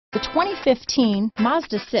The 2015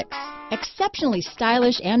 Mazda 6. Exceptionally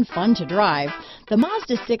stylish and fun to drive, the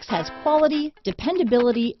Mazda 6 has quality,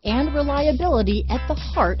 dependability, and reliability at the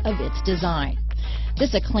heart of its design.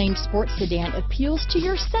 This acclaimed sports sedan appeals to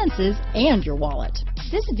your senses and your wallet.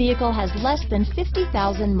 This vehicle has less than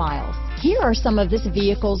 50,000 miles. Here are some of this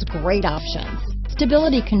vehicle's great options: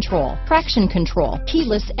 stability control, traction control,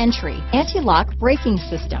 keyless entry, anti-lock braking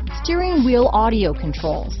system, steering wheel audio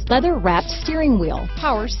controls, leather-wrapped steering wheel,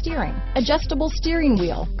 power steering, adjustable steering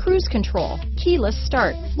wheel, cruise control, keyless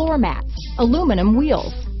start, floor mats, aluminum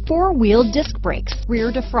wheels, four-wheel disc brakes,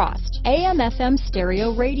 rear defrost, AM/FM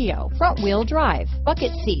stereo radio, front-wheel drive,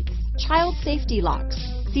 bucket seats, child safety locks,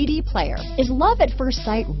 CD player. Is love at first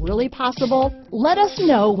sight really possible? Let us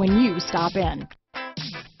know when you stop in.